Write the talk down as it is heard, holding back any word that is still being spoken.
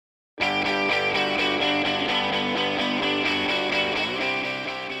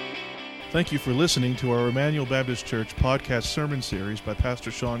Thank you for listening to our Emmanuel Baptist Church podcast sermon series by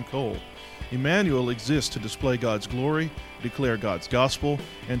Pastor Sean Cole. Emmanuel exists to display God's glory, declare God's gospel,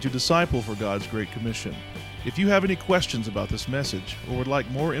 and to disciple for God's Great Commission. If you have any questions about this message or would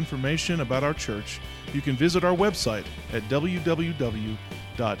like more information about our church, you can visit our website at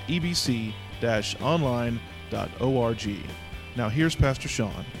www.ebc-online.org. Now here's Pastor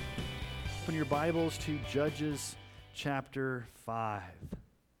Sean. Open your Bibles to Judges chapter 5.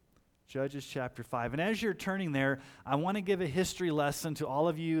 Judges chapter 5. And as you're turning there, I want to give a history lesson to all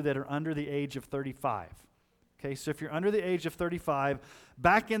of you that are under the age of 35. Okay, so if you're under the age of 35,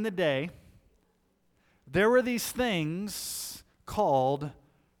 back in the day, there were these things called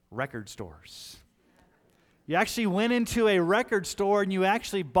record stores. You actually went into a record store and you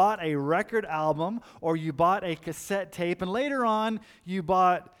actually bought a record album or you bought a cassette tape, and later on you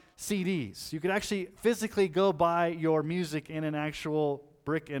bought CDs. You could actually physically go buy your music in an actual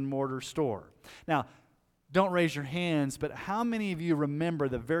brick and mortar store. Now, don't raise your hands, but how many of you remember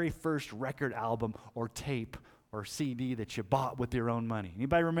the very first record album or tape or CD that you bought with your own money?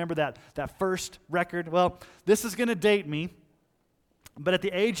 Anybody remember that first record? Well, this is going to date me, but at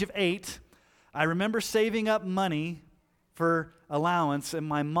the age of 8, I remember saving up money for allowance, and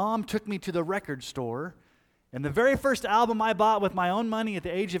my mom took me to the record store, and the very first album I bought with my own money at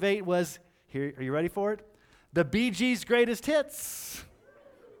the age of 8 was, here, are you ready for it? The Bee Gees' Greatest Hits.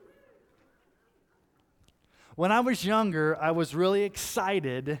 When I was younger, I was really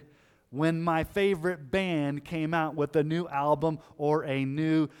excited when my favorite band came out with a new album or a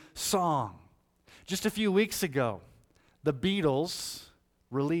new song. Just a few weeks ago, the Beatles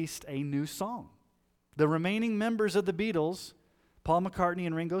released a new song. The remaining members of the Beatles, Paul McCartney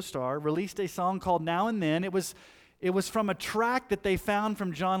and Ringo Starr, released a song called Now and Then. It was from a track that they found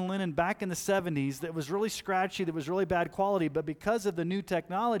from John Lennon back in the 70s that was really scratchy, that was really bad quality, but because of the new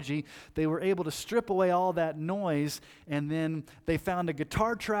technology, they were able to strip away all that noise, and then they found a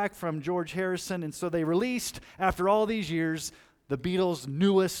guitar track from George Harrison, and so they released, after all these years, the Beatles'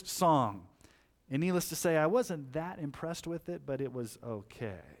 newest song. And needless to say, I wasn't that impressed with it, but it was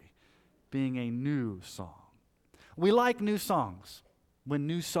okay, being a new song. We like new songs when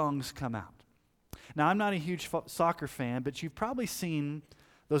new songs come out. Now, I'm not a huge soccer fan, but you've probably seen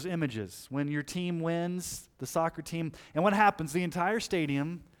those images when your team wins, the soccer team, and what happens? The entire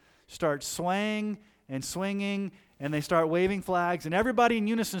stadium starts swaying and swinging, and they start waving flags, and everybody in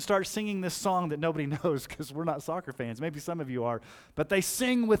unison starts singing this song that nobody knows because we're not soccer fans. Maybe some of you are, but they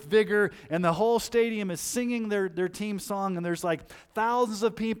sing with vigor, and the whole stadium is singing their team song, and there's like thousands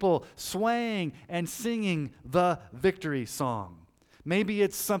of people swaying and singing the victory song. Maybe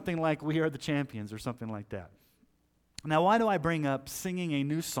it's something like We Are the Champions or something like that. Now, why do I bring up singing a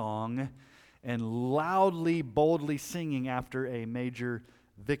new song and loudly, boldly singing after a major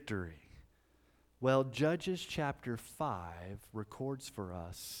victory? Well, Judges chapter 5 records for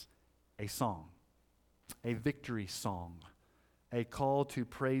us a song, a victory song, a call to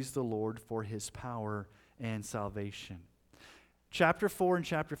praise the Lord for His power and salvation. Chapter 4 and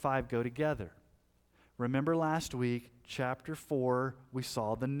chapter 5 go together. Remember last week, chapter 4, we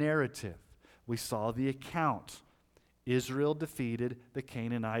saw the narrative. We saw the account. Israel defeated the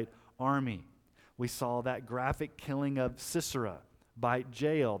Canaanite army. We saw that graphic killing of Sisera by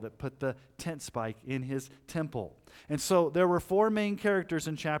Jael that put the tent spike in his temple. And so there were 4 main characters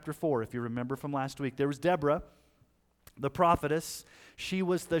in chapter 4, if you remember from last week. There was Deborah, the prophetess. She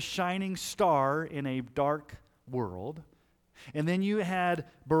was the shining star in a dark world. And then you had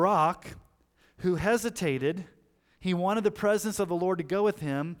Barak, who hesitated. He wanted the presence of the Lord to go with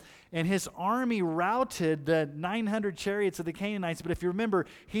him, and his army routed the 900 chariots of the Canaanites. But if you remember,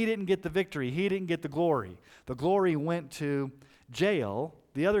 he didn't get the victory. He didn't get the glory. The glory went to Jael,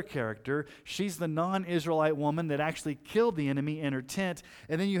 the other character. She's the non-Israelite woman that actually killed the enemy in her tent.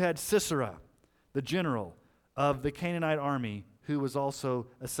 And then you had Sisera, the general of the Canaanite army, who was also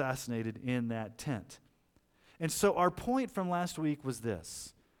assassinated in that tent. And so our point from last week was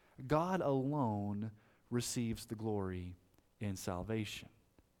this: God alone receives the glory in salvation.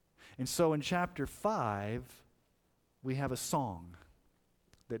 And so in chapter 5, we have a song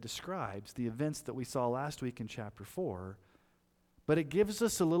that describes the events that we saw last week in chapter 4, but it gives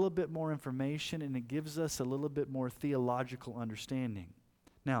us a little bit more information and it gives us a little bit more theological understanding.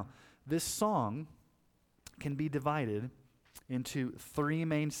 Now, this song can be divided into 3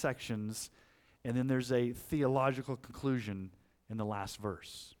 main sections, and then there's a theological conclusion in the last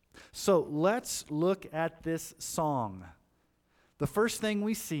verse. So let's look at this song. The first thing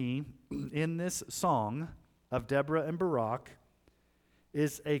we see in this song of Deborah and Barak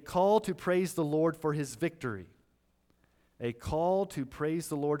is a call to praise the Lord for His victory. a call to praise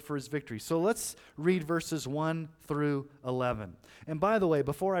the Lord for his victory. So let's read verses 1 through 11. And by the way,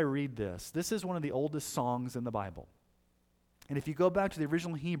 before I read this is one of the oldest songs in the Bible. And if you go back to the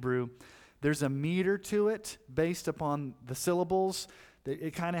original Hebrew, there's a meter to it based upon the syllables.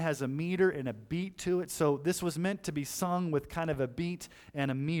 It kind of has a meter and a beat to it. So this was meant to be sung with kind of a beat and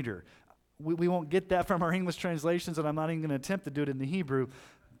a meter. We won't get that from our English translations, and I'm not even going to attempt to do it in the Hebrew.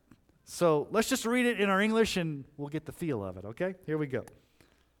 So let's just read it in our English, and we'll get the feel of it, okay? Here we go.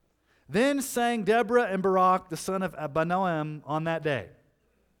 Then sang Deborah and Barak, the son of Abinoam, on that day.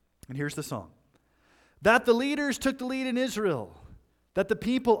 And here's the song. That the leaders took the lead in Israel, that the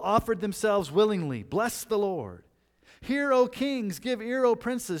people offered themselves willingly. Bless the Lord. Hear, O kings, give ear, O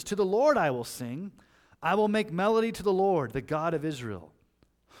princes. To the Lord I will sing. I will make melody to the Lord, the God of Israel.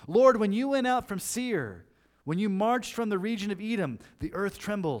 Lord, when you went out from Seir, when you marched from the region of Edom, the earth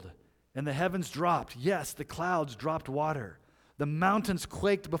trembled and the heavens dropped. Yes, the clouds dropped water. The mountains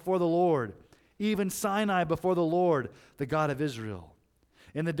quaked before the Lord, even Sinai before the Lord, the God of Israel.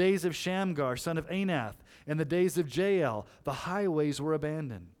 In the days of Shamgar, son of Anath, in the days of Jael, the highways were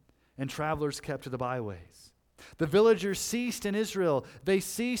abandoned, and travelers kept to the byways. The villagers ceased in Israel. They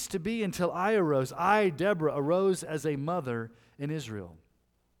ceased to be until I arose. I, Deborah, arose as a mother in Israel.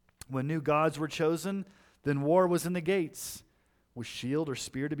 When new gods were chosen, then war was in the gates. Was shield or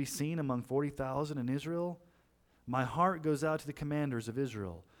spear to be seen among 40,000 in Israel? My heart goes out to the commanders of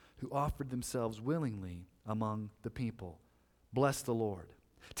Israel, who offered themselves willingly among the people. Bless the Lord.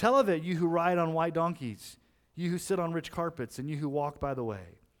 Tell of it, you who ride on white donkeys, you who sit on rich carpets, and you who walk by the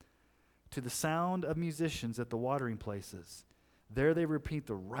way. To the sound of musicians at the watering places, there they repeat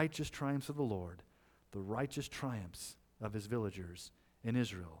the righteous triumphs of the Lord, the righteous triumphs of his villagers in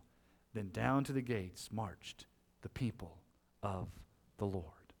Israel. Then down to the gates marched the people of the Lord.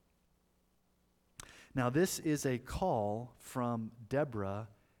 Now this is a call from Deborah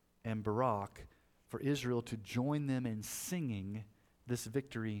and Barak for Israel to join them in singing this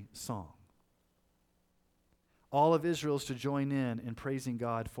victory song. All of Israel is to join in praising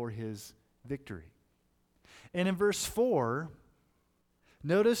God for his victory. And in verse 4,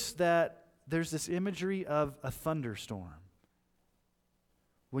 notice that there's this imagery of a thunderstorm.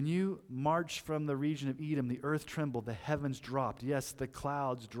 When you marched from the region of Edom, the earth trembled, the heavens dropped. Yes, the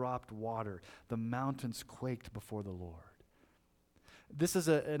clouds dropped water. The mountains quaked before the Lord. This is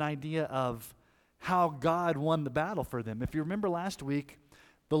an idea of how God won the battle for them. If you remember last week,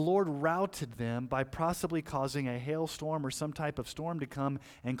 the Lord routed them by possibly causing a hailstorm or some type of storm to come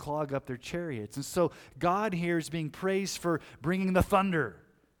and clog up their chariots. And so God here is being praised for bringing the thunder.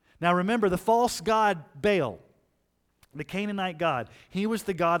 Now remember, the false god Baal, the Canaanite god, he was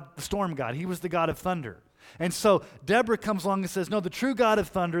the god, the storm god. He was the god of thunder. And so Deborah comes along and says, no, the true God of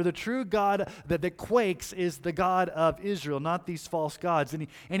thunder, the true God that quakes is the God of Israel, not these false gods.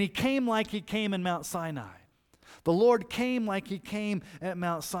 And he came like he came in Mount Sinai. The Lord came like he came at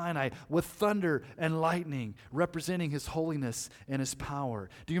Mount Sinai with thunder and lightning, representing his holiness and his power.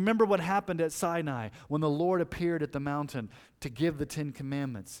 Do you remember what happened at Sinai when the Lord appeared at the mountain to give the 10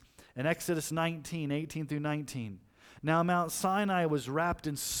 Commandments? In Exodus 19, 18 through 19. Now Mount Sinai was wrapped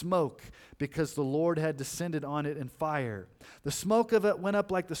in smoke because the Lord had descended on it in fire. The smoke of it went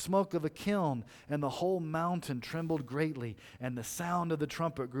up like the smoke of a kiln, and the whole mountain trembled greatly, and the sound of the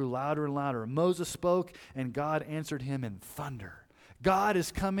trumpet grew louder and louder. Moses spoke, and God answered him in thunder. God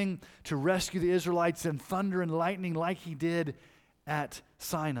is coming to rescue the Israelites in thunder and lightning like he did at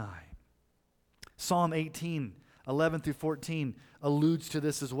Sinai. Psalm 18, 11 through 14 alludes to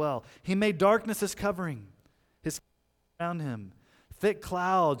this as well. He made darkness his covering, his around him, thick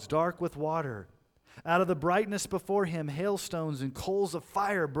clouds dark with water. Out of the brightness before him, hailstones and coals of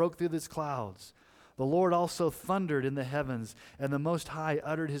fire broke through these clouds. The Lord also thundered in the heavens, and the Most High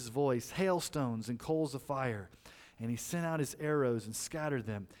uttered his voice, hailstones and coals of fire. And he sent out his arrows and scattered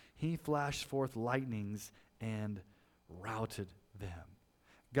them. He flashed forth lightnings and routed them.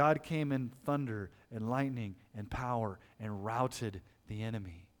 God came in thunder and lightning and power and routed the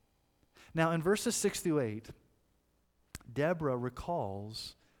enemy. Now in verses 6 through 8, Deborah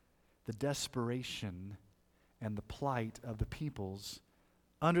recalls the desperation and the plight of the peoples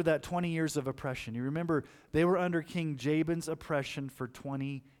under that 20 years of oppression. You remember, they were under King Jabin's oppression for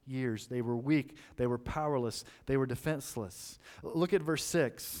 20 years. They were weak. They were powerless. They were defenseless. Look at verse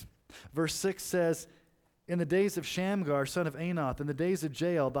 6. Verse 6 says, in the days of Shamgar, son of Anath, in the days of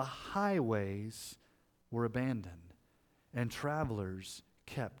Jael, the highways were abandoned, and travelers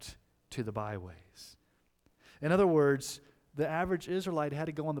kept to the byways. In other words, the average Israelite had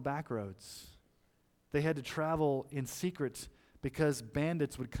to go on the back roads. They had to travel in secret because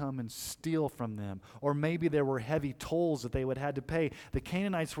bandits would come and steal from them. Or maybe there were heavy tolls that they would have to pay. The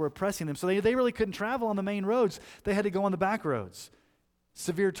Canaanites were oppressing them, so they really couldn't travel on the main roads. They had to go on the back roads.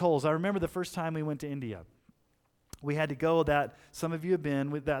 Severe tolls. I remember the first time we went to India. We had to go that, some of you have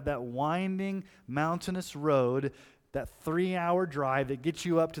been, with that winding mountainous road, that 3-hour drive that gets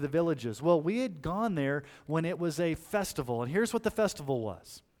you up to the villages. Well, we had gone there when it was a festival, and here's what the festival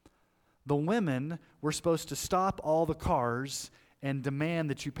was. The women were supposed to stop all the cars and demand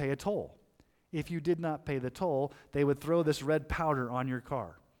that you pay a toll. If you did not pay the toll, they would throw this red powder on your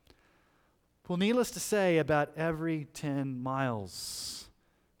car. Well, needless to say, about every 10 miles,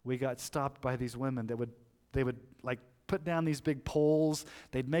 we got stopped by these women that they would like put down these big poles.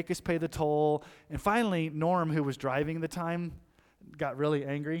 They'd make us pay the toll. And finally, Norm, who was driving at the time, got really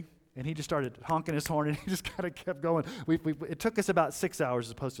angry. And he just started honking his horn, and he just kind of kept going. It took us about 6 hours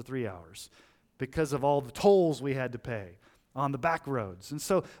as opposed to 3 hours because of all the tolls we had to pay on the back roads. And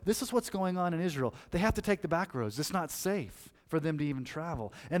so this is what's going on in Israel. They have to take the back roads. It's not safe for them to even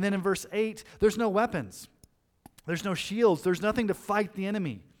travel. And then in verse 8, there's no weapons. There's no shields. There's nothing to fight the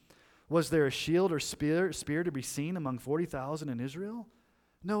enemy. Was there a shield or spear to be seen among 40,000 in Israel?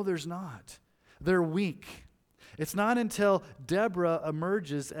 No, there's not. They're weak. It's not until Deborah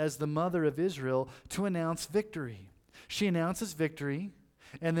emerges as the mother of Israel to announce victory. She announces victory,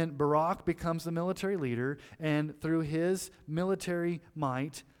 and then Barak becomes the military leader, and through his military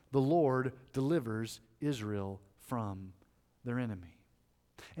might, the Lord delivers Israel from their enemy.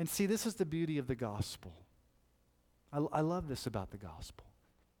 And see, this is the beauty of the gospel. I love this about the gospel.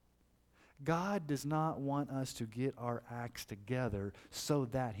 God does not want us to get our acts together so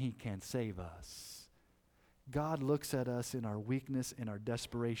that he can save us. God looks at us in our weakness, in our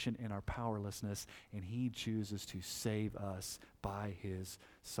desperation, in our powerlessness, and he chooses to save us by his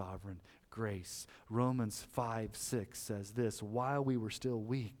sovereign grace. Romans 5:6 says this, while we were still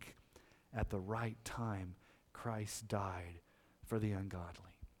weak, at the right time, Christ died for the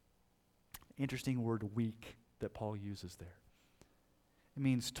ungodly. Interesting word weak that Paul uses there. It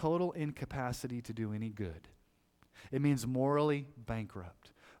means total incapacity to do any good. It means morally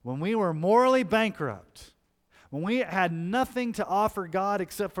bankrupt. When we were morally bankrupt, when we had nothing to offer God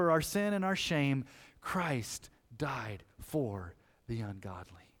except for our sin and our shame, Christ died for the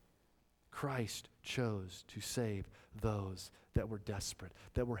ungodly. Christ chose to save those that were desperate,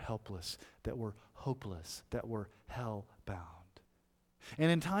 that were helpless, that were hopeless, that were hell-bound.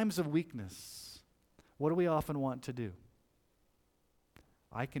 And in times of weakness, what do we often want to do?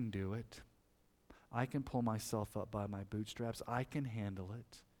 I can do it. I can pull myself up by my bootstraps. I can handle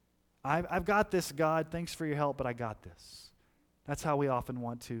it. I've got this, God. Thanks for your help, but I got this. That's how we often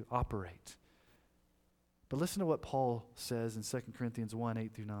want to operate. But listen to what Paul says in 2 Corinthians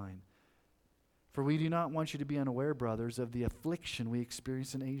 1:8-9. For we do not want you to be unaware, brothers, of the affliction we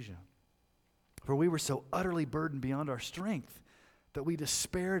experienced in Asia. For we were so utterly burdened beyond our strength that we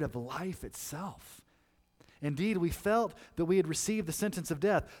despaired of life itself. Indeed, we felt that we had received the sentence of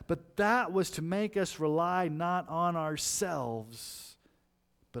death, but that was to make us rely not on ourselves,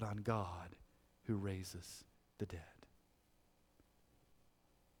 but on God who raises the dead.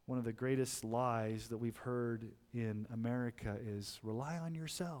 One of the greatest lies that we've heard in America is rely on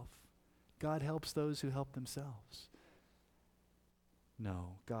yourself. God helps those who help themselves.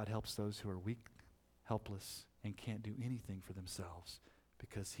 No, God helps those who are weak, helpless, and can't do anything for themselves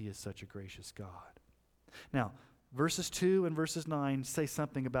because he is such a gracious God. Now, verses 2 and verses 9 say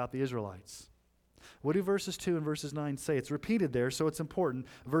something about the Israelites. What do verses 2 and verses 9 say? It's repeated there, so it's important.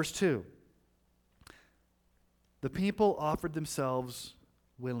 Verse 2. The people offered themselves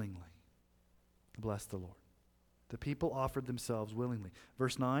willingly. Bless the Lord. The people offered themselves willingly.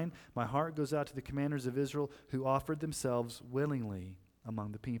 Verse 9. My heart goes out to the commanders of Israel who offered themselves willingly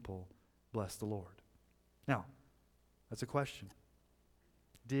among the people. Bless the Lord. Now, that's a question.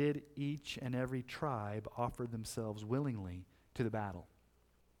 Did each and every tribe offer themselves willingly to the battle?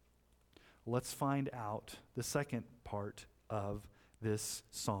 Let's find out the second part of this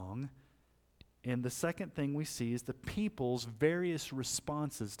song. And the second thing we see is the people's various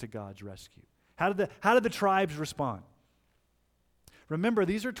responses to God's rescue. How did the tribes respond? Remember,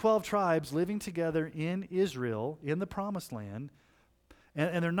 these are 12 tribes living together in Israel, in the Promised Land,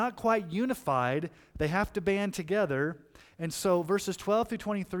 and they're not quite unified. They have to band together. And so verses 12 through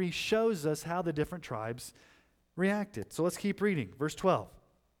 23 shows us how the different tribes reacted. So let's keep reading. Verse 12.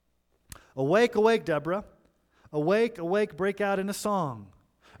 Awake, awake, Deborah. Awake, awake, break out in a song.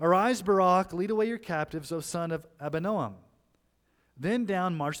 Arise, Barak, lead away your captives, O son of Abinoam. Then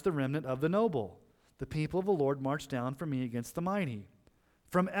down marched the remnant of the noble. The people of the Lord marched down from me against the mighty.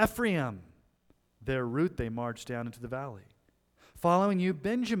 From Ephraim, their root they marched down into the valley. Following you,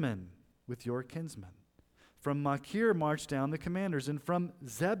 Benjamin with your kinsmen. From Machir marched down the commanders, and from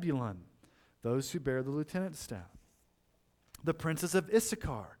Zebulun, those who bear the lieutenant's staff. The princes of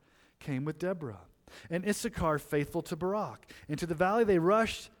Issachar came with Deborah, and Issachar faithful to Barak. Into the valley they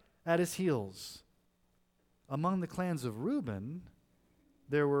rushed at his heels. Among the clans of Reuben,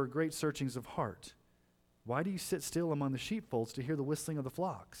 there were great searchings of heart. Why do you sit still among the sheepfolds to hear the whistling of the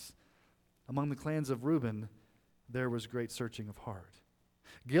flocks? Among the clans of Reuben, there was great searching of heart.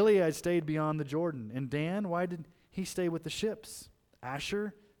 Gilead stayed beyond the Jordan. And Dan, why did he stay with the ships?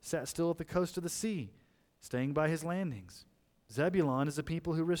 Asher sat still at the coast of the sea, staying by his landings. Zebulun is a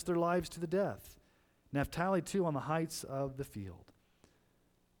people who risk their lives to the death. Naphtali, too, on the heights of the field.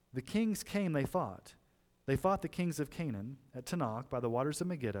 The kings came, they fought. They fought the kings of Canaan at Tanakh by the waters of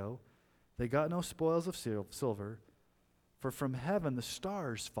Megiddo. They got no spoils of silver, for from heaven the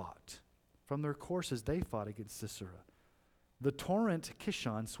stars fought. From their courses they fought against Sisera. The torrent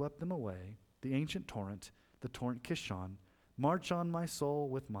Kishon swept them away, the ancient torrent, the torrent Kishon. March on, my soul,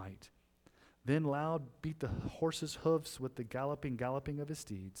 with might. Then loud beat the horses' hoofs with the galloping of his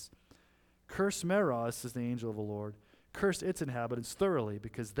steeds. Curse Meroz, says the angel of the Lord. Curse its inhabitants thoroughly,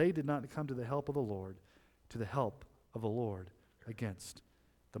 because they did not come to the help of the Lord, against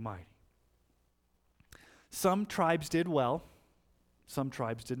the mighty. Some tribes did well, some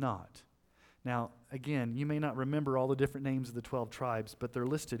tribes did not. Now, again, you may not remember all the different names of the 12 tribes, but they're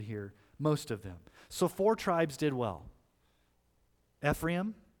listed here, most of them. So 4 tribes did well.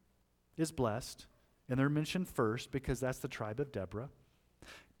 Ephraim is blessed, and they're mentioned first because that's the tribe of Deborah.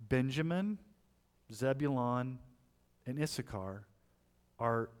 Benjamin, Zebulun, and Issachar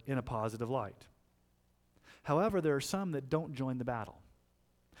are in a positive light. However, there are some that don't join the battle.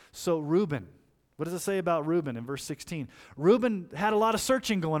 So Reuben, what does it say about Reuben in verse 16? Reuben had a lot of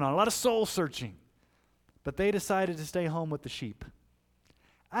searching going on, a lot of soul searching, but they decided to stay home with the sheep.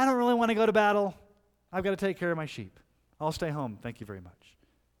 I don't really want to go to battle. I've got to take care of my sheep. I'll stay home. Thank you very much.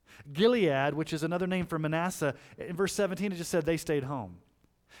 Gilead, which is another name for Manasseh, in verse 17 it just said they stayed home.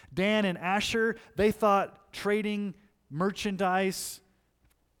 Dan and Asher, they thought trading, merchandise,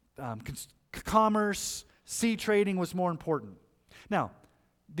 commerce, sea trading was more important. Now,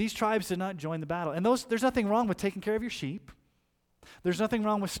 these tribes did not join the battle. And there's nothing wrong with taking care of your sheep. There's nothing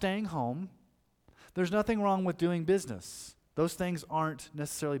wrong with staying home. There's nothing wrong with doing business. Those things aren't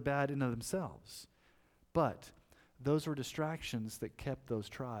necessarily bad in and of themselves. But those were distractions that kept those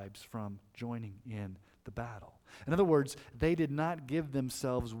tribes from joining in the battle. In other words, they did not give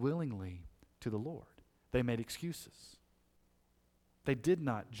themselves willingly to the Lord. They made excuses. They did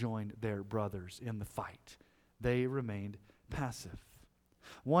not join their brothers in the fight. They remained passive.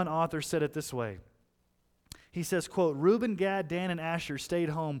 One author said it this way. He says, quote, Reuben, Gad, Dan, and Asher stayed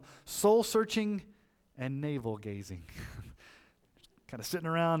home, soul-searching and navel-gazing. Kind of sitting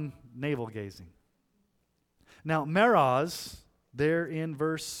around navel-gazing. Now, Meroz, there in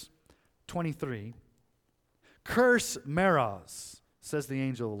verse 23, curse Meroz, says the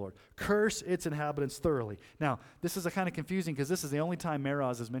angel of the Lord. Curse its inhabitants thoroughly. Now, this is a kind of confusing because this is the only time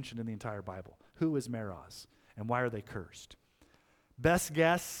Meroz is mentioned in the entire Bible. Who is Meroz, and why are they cursed? Best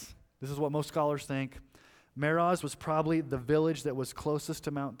guess, this is what most scholars think, Meroz was probably the village that was closest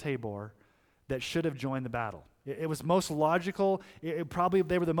to Mount Tabor that should have joined the battle. It was most logical. Probably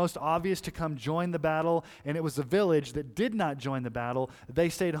they were the most obvious to come join the battle, and it was the village that did not join the battle. They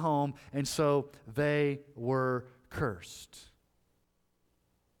stayed home, and so they were cursed.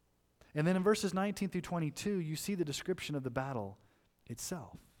 And then in verses 19 through 22, you see the description of the battle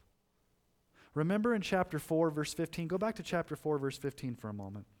itself. Remember in chapter 4, verse 15, go back to chapter 4, verse 15 for a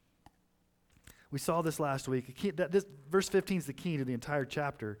moment. We saw this last week. Verse 15 is the key to the entire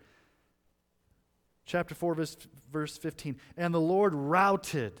chapter. Chapter 4, verse 15. And the Lord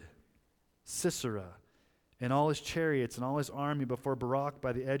routed Sisera and all his chariots and all his army before Barak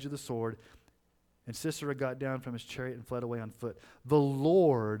by the edge of the sword. And Sisera got down from his chariot and fled away on foot. The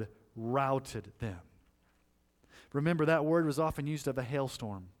Lord routed them. Remember, that word was often used of a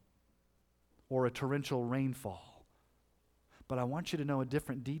hailstorm or a torrential rainfall. But I want you to know a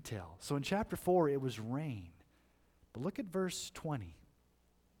different detail. So in chapter 4, it was rain. But look at verse 20.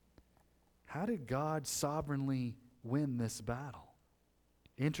 How did God sovereignly win this battle?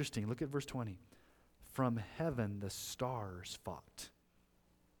 Interesting. Look at verse 20. From heaven the stars fought.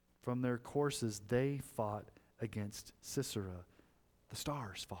 From their courses they fought against Sisera. The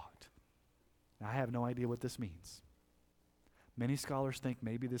stars fought. Now, I have no idea what this means. Many scholars think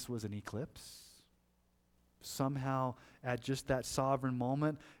maybe this was an eclipse. Somehow, at just that sovereign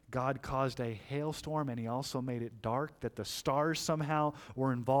moment, God caused a hailstorm, and he also made it dark, that the stars somehow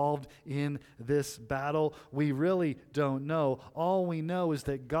were involved in this battle. We really don't know. All we know is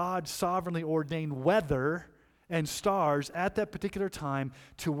that God sovereignly ordained weather and stars at that particular time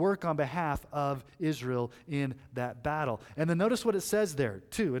to work on behalf of Israel in that battle. And then notice what it says there,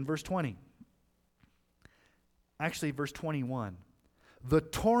 too, in verse 20. Actually, verse 21. The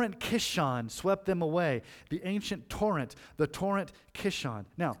torrent Kishon swept them away. The ancient torrent, the torrent Kishon.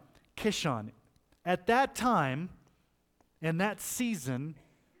 Now, Kishon, at that time, in that season,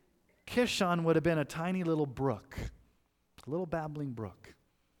 Kishon would have been a tiny little brook, a little babbling brook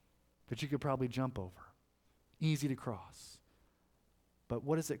that you could probably jump over. Easy to cross. But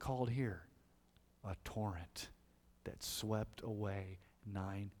what is it called here? A torrent that swept away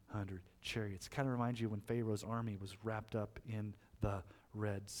 900 chariots. Kind of reminds you when Pharaoh's army was wrapped up in the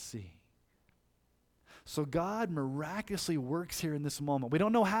Red Sea. So God miraculously works here in this moment. We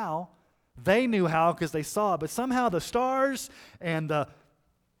don't know how. They knew how because they saw it, but somehow the stars and the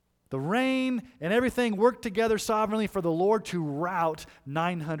rain and everything worked together sovereignly for the Lord to rout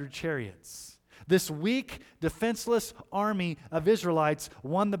 900 chariots. This weak, defenseless army of Israelites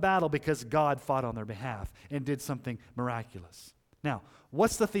won the battle because God fought on their behalf and did something miraculous. Now,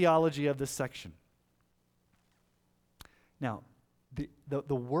 what's the theology of this section? Now,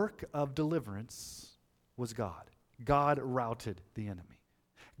 the work of deliverance was God. God routed the enemy.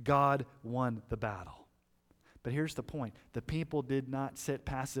 God won the battle. But here's the point. The people did not sit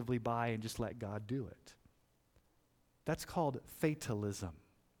passively by and just let God do it. That's called fatalism.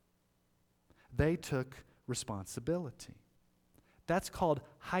 They took responsibility. That's called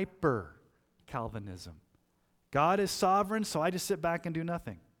hyper-Calvinism. God is sovereign, so I just sit back and do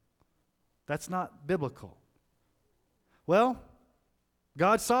nothing. That's not biblical. Well,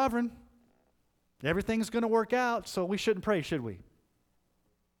 God's sovereign. Everything's going to work out, so we shouldn't pray, should we?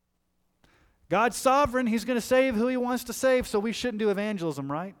 God's sovereign. He's going to save who he wants to save, so we shouldn't do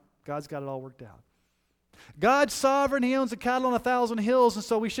evangelism, right? God's got it all worked out. God's sovereign. He owns the cattle on 1,000 hills, and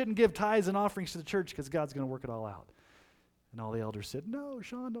so we shouldn't give tithes and offerings to the church because God's going to work it all out. And all the elders said, no,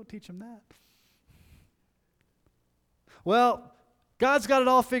 Sean, don't teach him that. Well, God's got it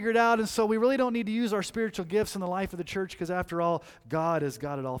all figured out, and so we really don't need to use our spiritual gifts in the life of the church because after all, God has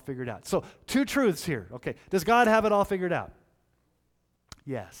got it all figured out. So, two truths here. Okay, does God have it all figured out?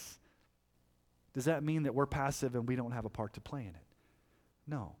 Yes. Does that mean that we're passive and we don't have a part to play in it?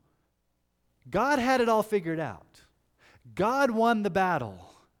 No. God had it all figured out. God won the battle,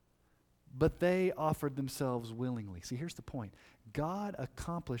 but they offered themselves willingly. See, here's the point. God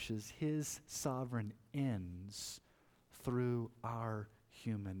accomplishes his sovereign ends through our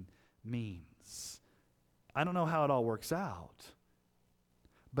human means. I don't know how it all works out,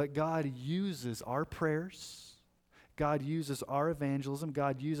 but God uses our prayers, God uses our evangelism,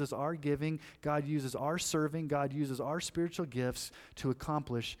 God uses our giving, God uses our serving, God uses our spiritual gifts to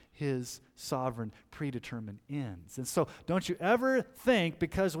accomplish his sovereign, predetermined ends. And so don't you ever think,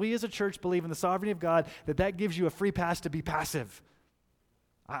 because we as a church believe in the sovereignty of God, that gives you a free pass to be passive.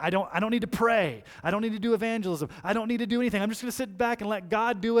 I don't need to pray. I don't need to do evangelism. I don't need to do anything. I'm just going to sit back and let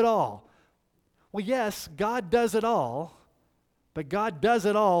God do it all. Well, yes, God does it all, but God does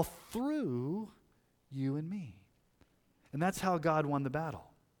it all through you and me. And that's how God won the battle.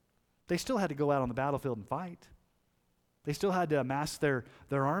 They still had to go out on the battlefield and fight. They still had to amass their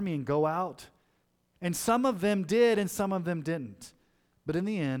army and go out. And some of them did and some of them didn't. But in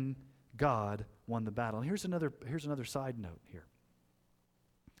the end, God won the battle. And here's another side note here.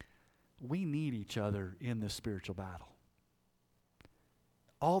 We need each other in this spiritual battle.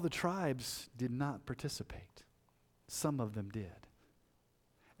 All the tribes did not participate. Some of them did.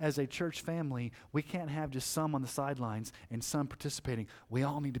 As a church family, we can't have just some on the sidelines and some participating. We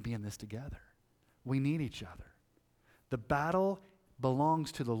all need to be in this together. We need each other. The battle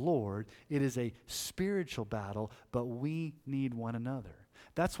belongs to the Lord. It is a spiritual battle, but we need one another.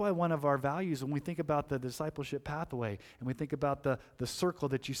 That's why one of our values, when we think about the discipleship pathway, and we think about the circle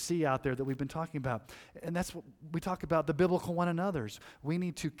that you see out there that we've been talking about, and that's what we talk about, the biblical one another's. We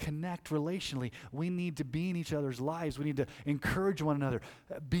need to connect relationally. We need to be in each other's lives. We need to encourage one another.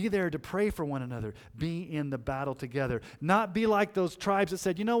 Be there to pray for one another. Be in the battle together. Not be like those tribes that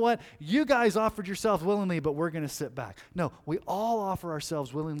said, you know what, you guys offered yourself willingly, but we're going to sit back. No, we all offer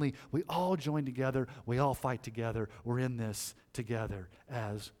ourselves willingly. We all join together. We all fight together. We're in this together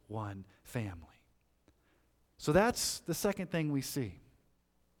as one family. So that's the second thing we see.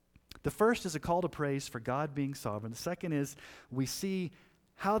 The first is a call to praise for God being sovereign. The second is we see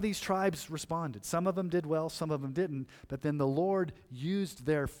how these tribes responded. Some of them did well, some of them didn't, but then the Lord used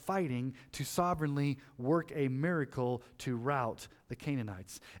their fighting to sovereignly work a miracle to rout the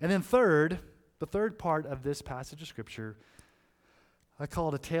Canaanites. And then the third part of this passage of Scripture, I call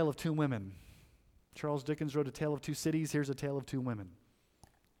it a tale of two women. Charles Dickens wrote A Tale of Two Cities. Here's a tale of two women.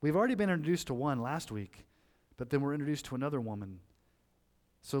 We've already been introduced to one last week, but then we're introduced to another woman.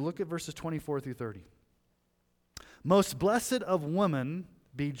 So look at verses 24 through 30. Most blessed of women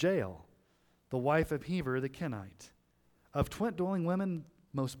be Jael, the wife of Heber the Kenite. Of tent-dwelling women,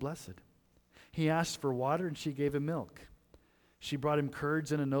 most blessed. He asked for water, and she gave him milk. She brought him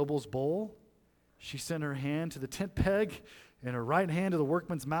curds in a noble's bowl. She sent her hand to the tent peg, and her right hand to the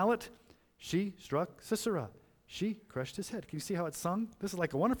workman's mallet. She struck Sisera. She crushed his head. Can you see how it's sung? This is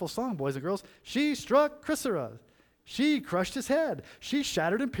like a wonderful song, boys and girls. She struck Sisera. She crushed his head. She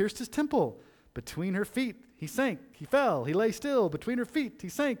shattered and pierced his temple. Between her feet, he sank, he fell, he lay still. Between her feet, he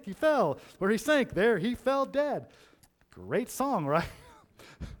sank, he fell. Where he sank, there he fell dead. Great song, right?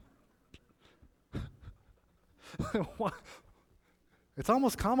 It's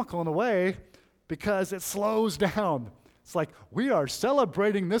almost comical in a way because it slows down. It's like, we are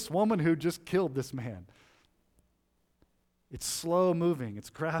celebrating this woman who just killed this man. It's slow moving, it's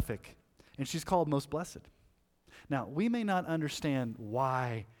graphic, and she's called most blessed. Now, we may not understand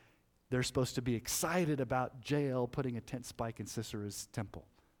why they're supposed to be excited about Jael putting a tent spike in Sisera's temple.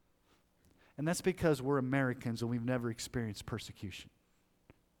 And that's because we're Americans and we've never experienced persecution.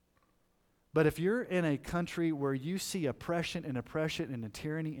 But if you're in a country where you see oppression and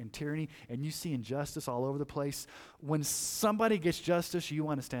tyranny, and you see injustice all over the place, when somebody gets justice, you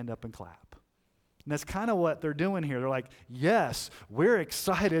want to stand up and clap. And that's kind of what they're doing here. They're like, yes, we're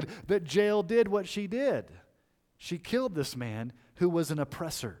excited that Jael did what she did. She killed this man who was an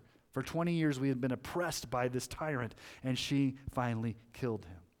oppressor. For 20 years we had been oppressed by this tyrant, and she finally killed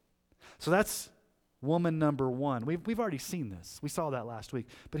him. So that's woman number one. We've already seen this. We saw that last week.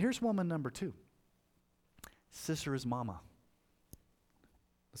 But here's woman number two. Sisera's mama.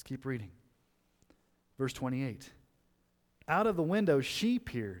 Let's keep reading. Verse 28. Out of the window she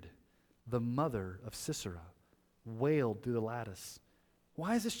peered. The mother of Sisera wailed through the lattice.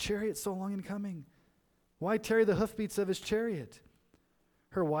 Why is his chariot so long in coming? Why tarry the hoofbeats of his chariot?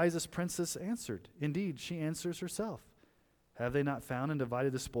 Her wisest princess answered. Indeed, she answers herself. Have they not found and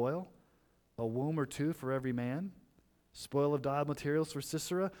divided the spoil? A womb or two for every man? Spoil of dyed materials for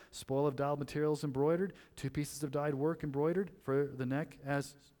Sisera, spoil of dyed materials embroidered, 2 pieces of dyed work embroidered for the neck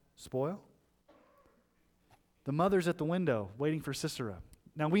as spoil? The mother's at the window waiting for Sisera.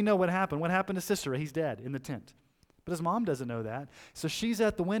 Now we know what happened. What happened to Sisera? He's dead in the tent. But his mom doesn't know that. So she's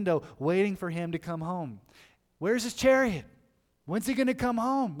at the window waiting for him to come home. Where's his chariot? When's he going to come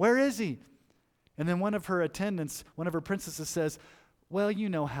home? Where is he? And then one of her attendants, one of her princesses says, well, you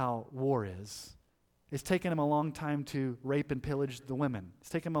know how war is. It's taken him a long time to rape and pillage the women. It's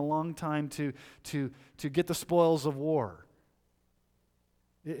taken him a long time to get the spoils of war.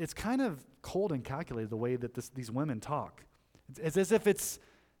 It's kind of cold and calculated the way that these women talk. It's as if it's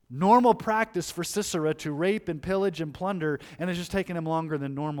normal practice for Sisera to rape and pillage and plunder, and it's just taken him longer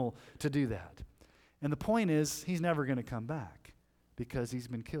than normal to do that. And the point is, he's never going to come back because he's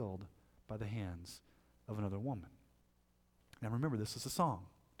been killed by the hands of another woman. Now remember, this is a song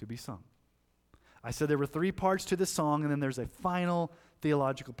to be sung. I said there were 3 parts to this song, and then there's a final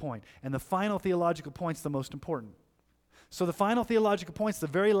theological point. And the final theological point's the most important. So the final theological point's the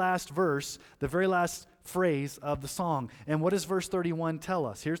very last verse, the very last phrase of the song. And what does verse 31 tell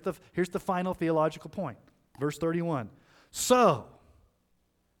us? Here's the final theological point. Verse 31. So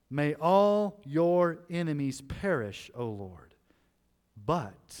may all your enemies perish, O Lord,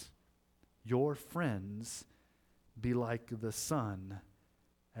 but your friends be like the sun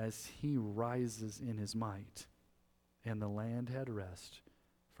as he rises in his might. And the land had rest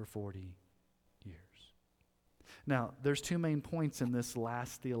for 40 years. Now, there's 2 main points in this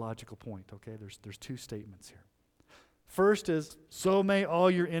last theological point, okay? There's 2 statements here. First is, so may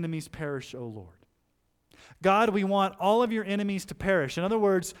all your enemies perish, O Lord. God, we want all of your enemies to perish. In other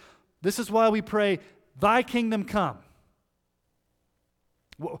words, this is why we pray, thy kingdom come.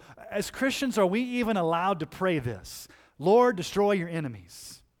 As Christians, are we even allowed to pray this? Lord, destroy your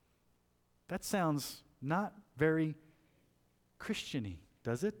enemies. That sounds not very Christian-y,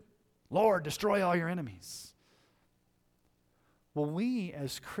 does it? Lord, destroy all your enemies. Well, we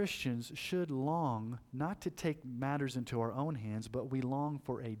as Christians should long not to take matters into our own hands, but we long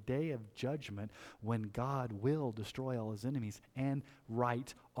for a day of judgment when God will destroy all his enemies and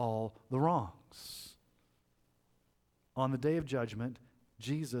right all the wrongs. On the day of judgment,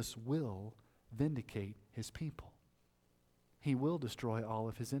 Jesus will vindicate his people. he will destroy all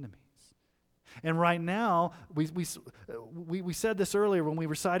of his enemies. And right now, we said this earlier when we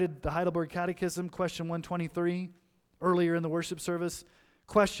recited the Heidelberg Catechism, question 123, earlier in the worship service.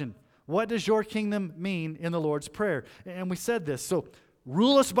 Question, what does your kingdom mean in the Lord's Prayer? And we said this, so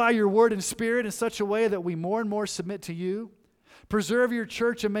rule us by your word and spirit in such a way that we more and more submit to you. Preserve your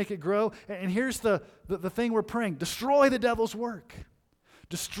church and make it grow. And here's the thing we're praying. Destroy the devil's work.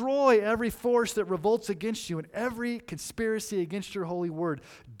 Destroy every force that revolts against you and every conspiracy against your holy word.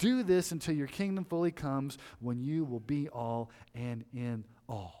 Do this until your kingdom fully comes, when you will be all and in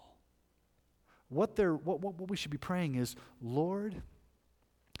all. What we should be praying is, Lord,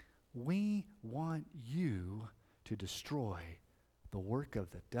 we want you to destroy the work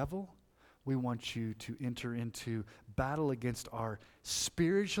of the devil. We want you to enter into battle against our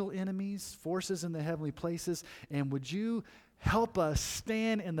spiritual enemies, forces in the heavenly places. And would you help us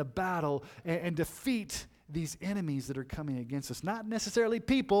stand in the battle and defeat these enemies that are coming against us? Not necessarily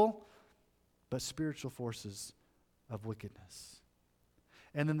people, but spiritual forces of wickedness.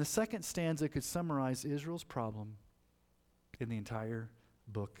 And then the second stanza could summarize Israel's problem in the entire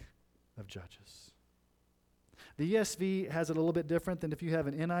book of Judges. The ESV has it a little bit different than if you have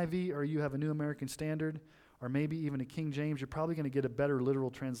an NIV or you have a New American Standard or maybe even a King James. You're probably going to get a better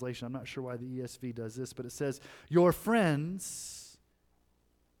literal translation. I'm not sure why the ESV does this, but it says, your friends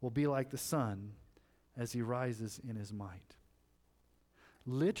will be like the sun as he rises in his might.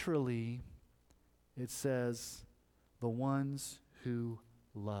 Literally, it says, the ones who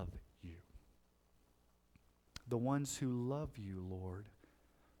love you. The ones who love you, Lord,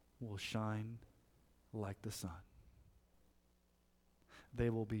 will shine like the sun. They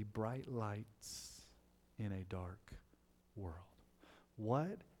will be bright lights in a dark world.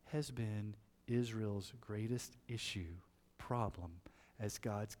 What has been Israel's greatest issue, problem, as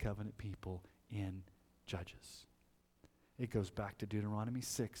God's covenant people in Judges? It goes back to Deuteronomy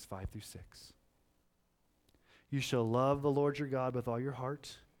 6, 5 through 6. You shall love the Lord your God with all your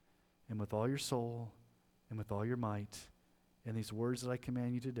heart and with all your soul and with all your might, and these words that I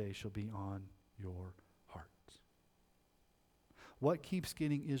command you today shall be on your heart. What keeps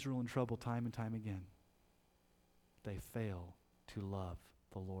getting Israel in trouble time and time again? They fail to love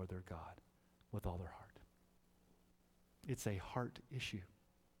the Lord their God with all their heart. It's a heart issue.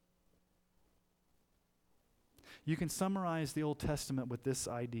 You can summarize the Old Testament with this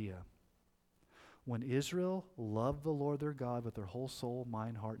idea. When Israel loved the Lord their God with their whole soul,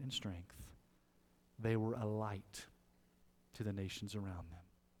 mind, heart, and strength, they were a light to the nations around them.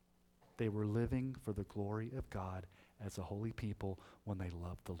 They were living for the glory of God as a holy people when they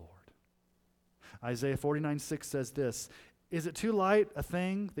loved the Lord. Isaiah 49:6 says this, is it too light a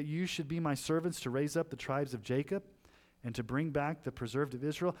thing that you should be my servants to raise up the tribes of Jacob and to bring back the preserved of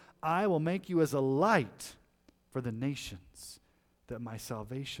Israel? I will make you as a light for the nations, that my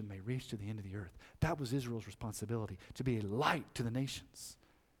salvation may reach to the end of the earth. That was Israel's responsibility, to be a light to the nations,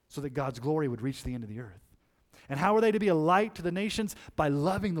 so that God's glory would reach the end of the earth. And how were they to be a light to the nations? By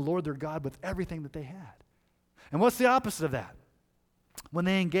loving the Lord their God with everything that they had. And what's the opposite of that? When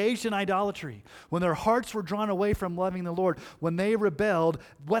they engaged in idolatry, when their hearts were drawn away from loving the Lord, when they rebelled,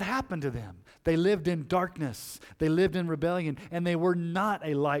 what happened to them? They lived in darkness. They lived in rebellion, and they were not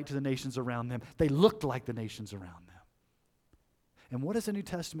a light to the nations around them. They looked like the nations around them. And what does the New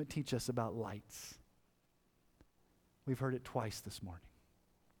Testament teach us about lights? We've heard it twice this morning.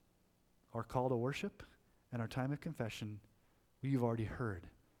 Our call to worship and our time of confession, you've already heard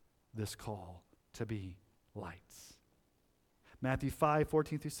this call to be lights. Matthew 5,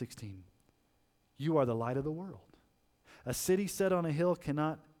 14 through 16. You are the light of the world. A city set on a hill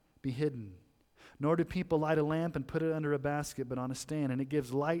cannot be hidden, nor do people light a lamp and put it under a basket, but on a stand, and it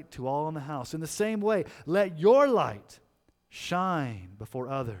gives light to all in the house. In the same way, let your light shine before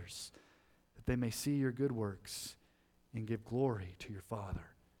others, that they may see your good works and give glory to your Father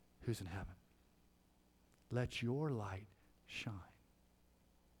who's in heaven. Let your light shine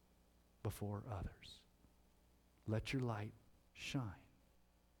before others. Let your light shine.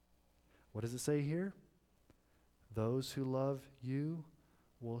 What does it say here? Those who love you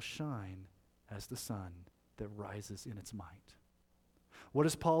will shine as the sun that rises in its might. What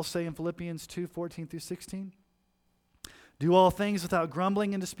does Paul say in Philippians 2, 14 through 16? Do all things without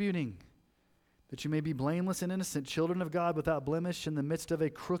grumbling and disputing, that you may be blameless and innocent, children of God without blemish in the midst of a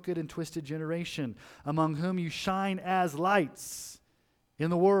crooked and twisted generation, among whom you shine as lights in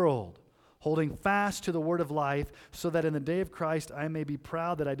the world, holding fast to the word of life, so that in the day of Christ I may be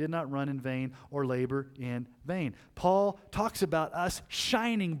proud that I did not run in vain or labor in vain. Paul talks about us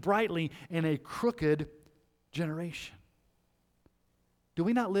shining brightly in a crooked generation. Do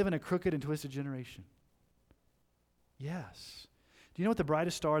we not live in a crooked and twisted generation? Yes. Do you know what the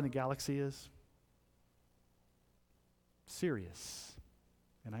brightest star in the galaxy is? Sirius.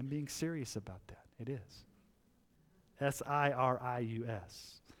 And I'm being serious about that. It is.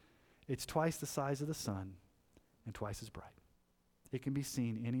 Sirius. It's twice the size of the sun and twice as bright. It can be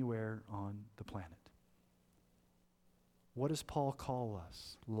seen anywhere on the planet. What does Paul call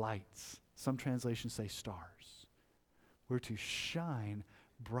us? Lights. Some translations say stars. We're to shine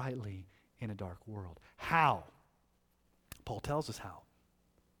brightly in a dark world. How? Paul tells us how.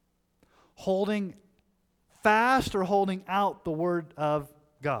 Holding fast or holding out the Word of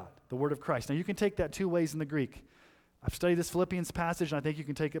God, the Word of Christ. Now you can take that two ways in the Greek. I've studied this Philippians passage and I think you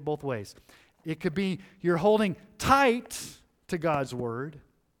can take it both ways. It could be you're holding tight to God's Word,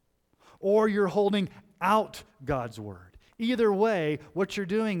 or you're holding out God's Word. Either way, what you're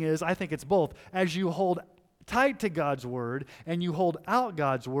doing is, I think it's both. As you hold tight to God's Word and you hold out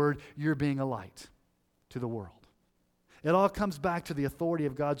God's Word, you're being a light to the world. It all comes back to the authority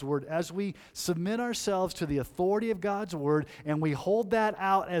of God's Word. As we submit ourselves to the authority of God's Word and we hold that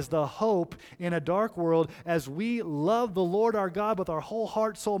out as the hope in a dark world, as we love the Lord our God with our whole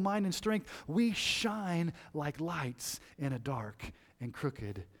heart, soul, mind, and strength, we shine like lights in a dark and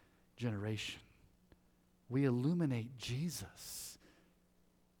crooked generation. We illuminate Jesus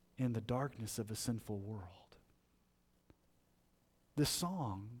in the darkness of a sinful world. This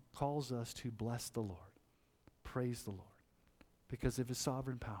song calls us to bless the Lord, praise the Lord, because of His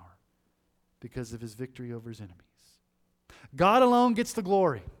sovereign power, because of His victory over His enemies. God alone gets the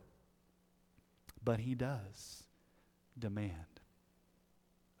glory, but He does demand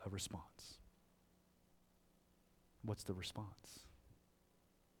a response. What's the response?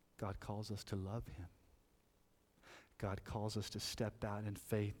 God calls us to love Him. God calls us to step out in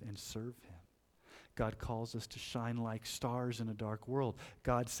faith and serve Him. God calls us to shine like stars in a dark world.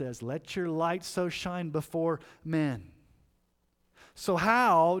 God says, let your light so shine before men. So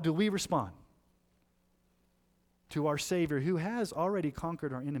how do we respond to our Savior who has already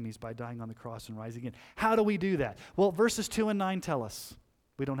conquered our enemies by dying on the cross and rising again? How do we do that? Well, verses 2 and 9 tell us.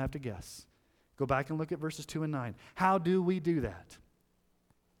 We don't have to guess. Go back and look at verses 2 and 9. How do we do that?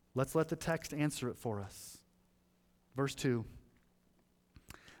 Let's let the text answer it for us. Verse 2.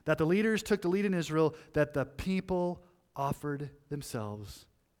 That the leaders took the lead in Israel, that the people offered themselves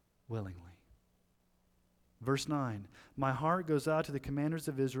willingly. Verse 9, my heart goes out to the commanders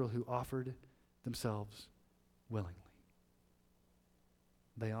of Israel who offered themselves willingly.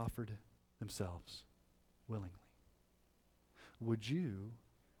 They offered themselves willingly. Would you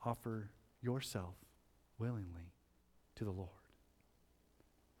offer yourself willingly to the Lord?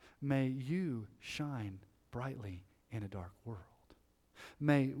 May you shine brightly in a dark world.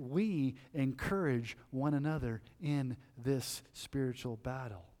 May we encourage one another in this spiritual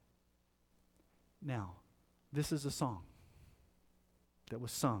battle. Now, this is a song that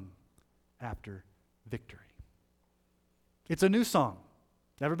was sung after victory. It's a new song,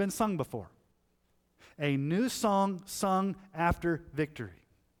 never been sung before. A new song sung after victory.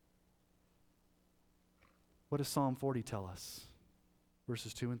 What does Psalm 40 tell us?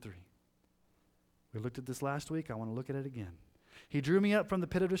 Verses 2 and 3. We looked at this last week. I want to look at it again. He drew me up from the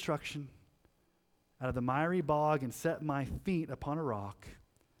pit of destruction, out of the miry bog, and set my feet upon a rock,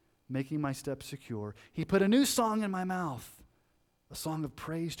 making my steps secure. He put a new song in my mouth, a song of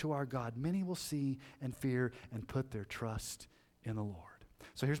praise to our God. Many will see and fear and put their trust in the Lord.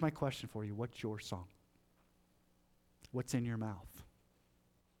 So here's my question for you. What's your song? What's in your mouth?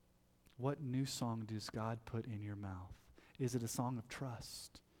 What new song does God put in your mouth? Is it a song of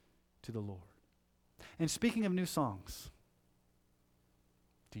trust to the Lord? And speaking of new songs,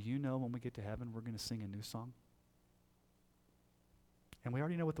 do you know when we get to heaven we're going to sing a new song? And we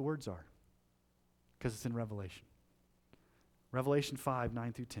already know what the words are because it's in Revelation. Revelation 5,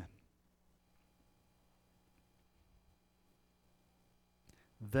 9 through 10.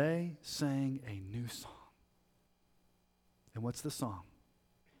 They sang a new song. And what's the song?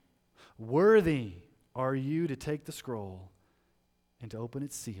 Worthy are you to take the scroll and to open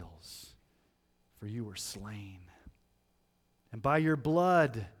its seals, for you were slain. And by your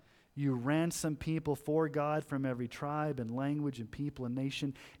blood you ransomed people for God from every tribe and language and people and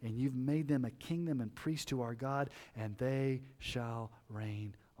nation, and you've made them a kingdom and priests to our God, and they shall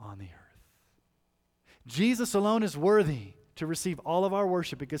reign on the earth. Jesus alone is worthy to receive all of our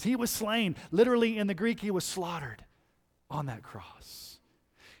worship because He was slain. Literally in the Greek, He was slaughtered on that cross.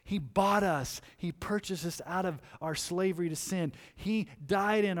 He bought us. He purchased us out of our slavery to sin. He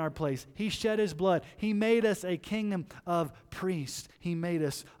died in our place. He shed His blood. He made us a kingdom of priests. He made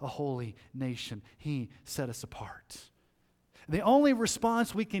us a holy nation. He set us apart. The only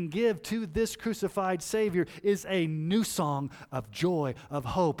response we can give to this crucified Savior is a new song of joy, of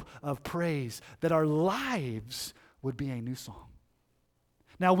hope, of praise, that our lives would be a new song.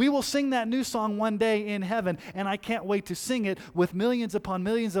 Now, we will sing that new song one day in heaven, and I can't wait to sing it with millions upon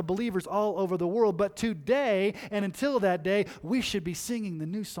millions of believers all over the world. But today, and until that day, we should be singing the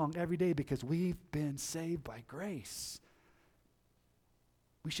new song every day because we've been saved by grace.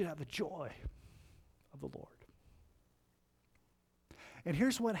 We should have the joy of the Lord. And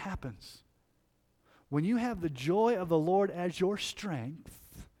here's what happens. When you have the joy of the Lord as your strength,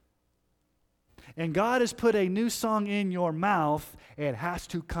 and God has put a new song in your mouth, it has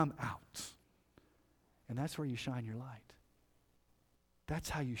to come out. And that's where you shine your light. That's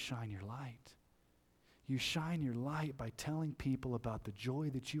how you shine your light. You shine your light by telling people about the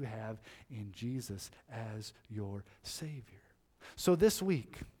joy that you have in Jesus as your Savior. So this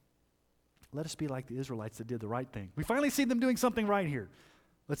week, let us be like the Israelites that did the right thing. We finally see them doing something right here.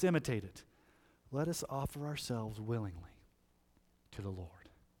 Let's imitate it. Let us offer ourselves willingly to the Lord.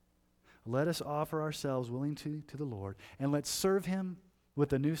 Let us offer ourselves willing to the Lord, and let's serve Him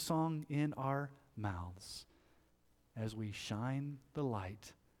with a new song in our mouths as we shine the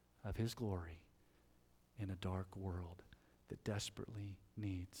light of His glory in a dark world that desperately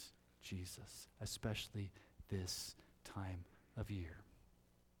needs Jesus, especially this time of year.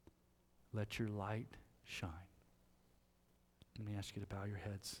 Let your light shine. Let me ask you to bow your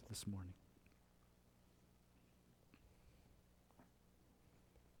heads this morning.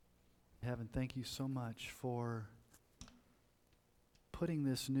 Heaven, thank you so much for putting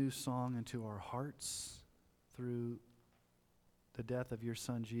this new song into our hearts through the death of your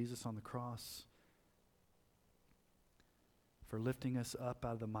Son Jesus on the cross, for lifting us up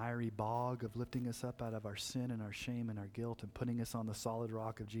out of the miry bog, of lifting us up out of our sin and our shame and our guilt and putting us on the solid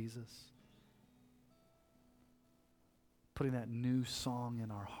rock of Jesus, putting that new song in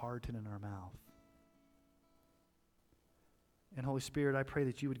our heart and in our mouth. And Holy Spirit, I pray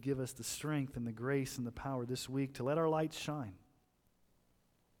that you would give us the strength and the grace and the power this week to let our lights shine.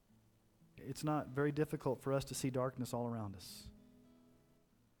 It's not very difficult for us to see darkness all around us.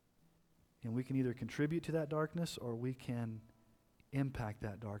 And we can either contribute to that darkness or we can impact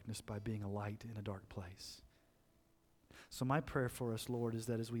that darkness by being a light in a dark place. So my prayer for us, Lord, is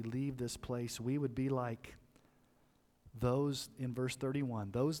that as we leave this place, we would be like those in verse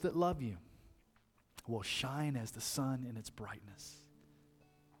 31, those that love you will shine as the sun in its brightness.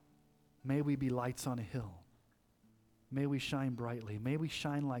 May we be lights on a hill. May we shine brightly. May we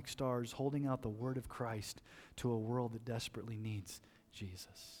shine like stars, holding out the word of Christ to a world that desperately needs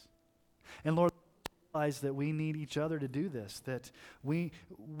Jesus. And Lord, realize that we need each other to do this, that we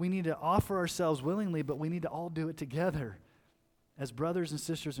need to offer ourselves willingly, but we need to all do it together as brothers and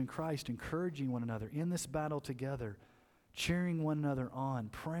sisters in Christ, encouraging one another in this battle together, cheering one another on,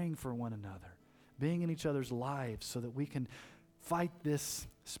 praying for one another, being in each other's lives so that we can fight this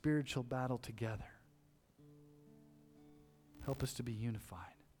spiritual battle together. Help us to be unified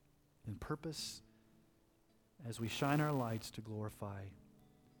in purpose as we shine our lights to glorify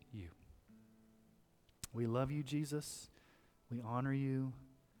you. We love you, Jesus. We honor you.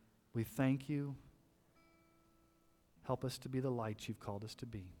 We thank you. Help us to be the lights you've called us to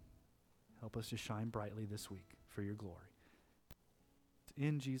be. Help us to shine brightly this week for your glory.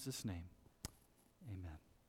 In Jesus' name. Amen.